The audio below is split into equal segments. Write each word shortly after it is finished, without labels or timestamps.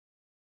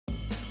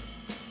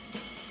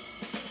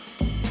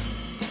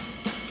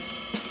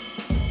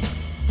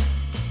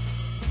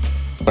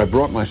I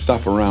brought my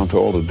stuff around to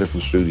all the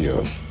different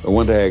studios.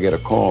 One day I get a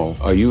call,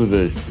 "Are you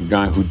the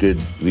guy who did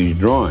these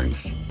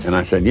drawings?" And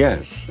I said,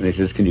 "Yes." And he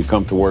says, "Can you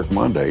come to work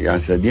Monday?" I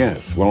said,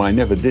 "Yes." Well, I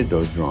never did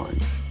those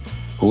drawings.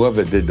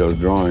 Whoever did those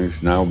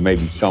drawings now may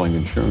be selling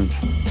insurance.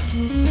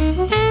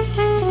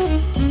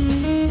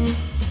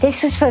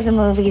 This was for the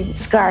movie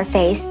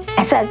Scarface.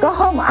 And so I go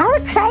home all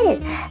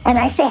excited. And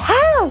I say,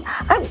 "Harold,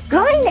 I'm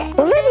going to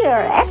Bolivia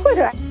or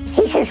Ecuador."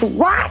 He says,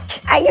 "What?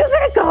 Are you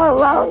going to go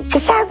alone to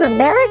South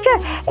America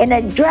in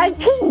a drug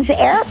king's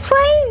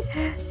airplane?"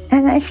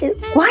 And I said,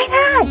 "Why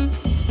not?"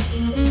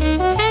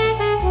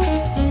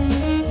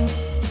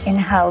 In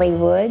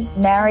Hollywood,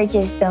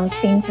 marriages don't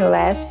seem to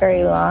last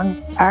very long.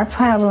 Our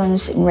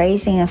problems in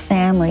raising a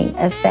family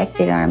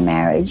affected our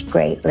marriage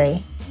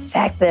greatly. The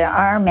fact that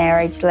our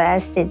marriage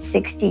lasted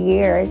 60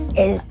 years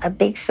is a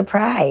big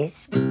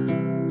surprise.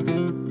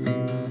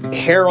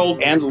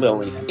 Harold and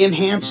Lillian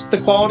enhanced the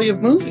quality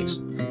of movies.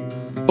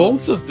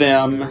 Both of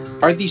them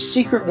are these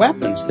secret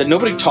weapons that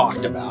nobody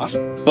talked about,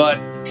 but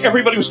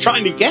everybody was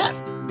trying to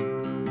get.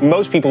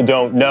 Most people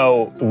don't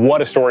know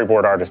what a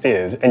storyboard artist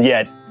is, and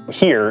yet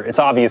here it's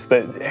obvious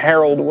that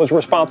Harold was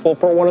responsible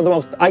for one of the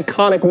most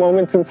iconic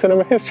moments in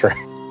cinema history.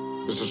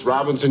 Mrs.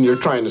 Robinson, you're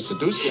trying to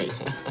seduce me.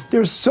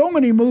 There's so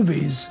many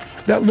movies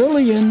that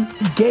Lillian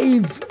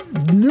gave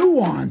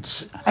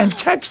nuance and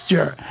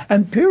texture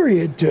and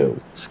period to.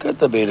 It's good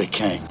to be the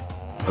king.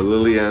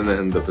 Lillian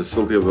and the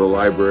facility of the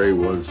library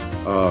was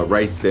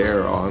right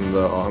there on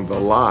the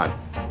lot.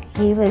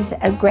 He was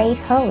a great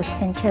host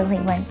until he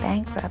went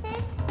bankrupt.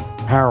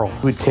 Harold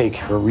would take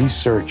her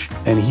research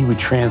and he would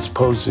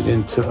transpose it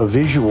into a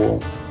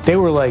visual. They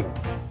were like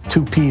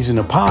two peas in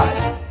a pod.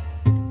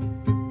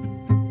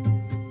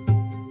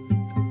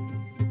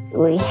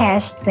 We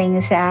hashed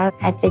things out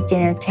at the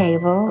dinner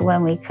table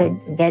when we could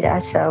get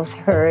ourselves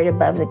heard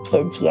above the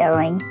kids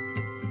yelling.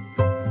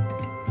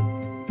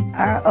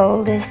 Our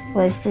oldest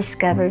was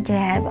discovered to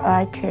have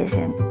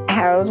autism.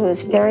 Harold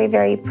was very,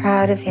 very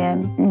proud of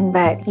him,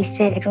 but he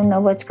said, "I don't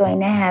know what's going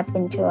to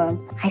happen to him."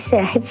 I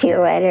said, "I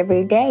feel that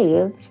every day.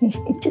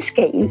 You just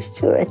get used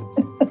to it."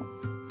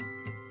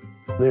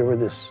 They were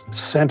this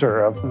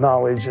center of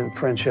knowledge and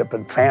friendship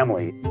and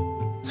family.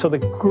 So the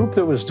group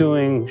that was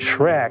doing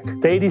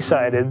Shrek, they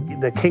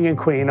decided the king and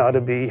queen ought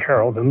to be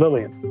Harold and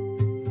Lillian.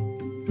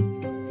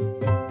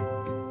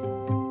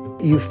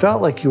 You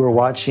felt like you were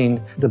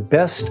watching the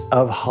best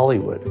of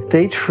Hollywood.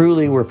 They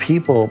truly were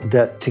people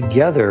that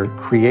together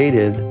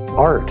created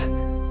art.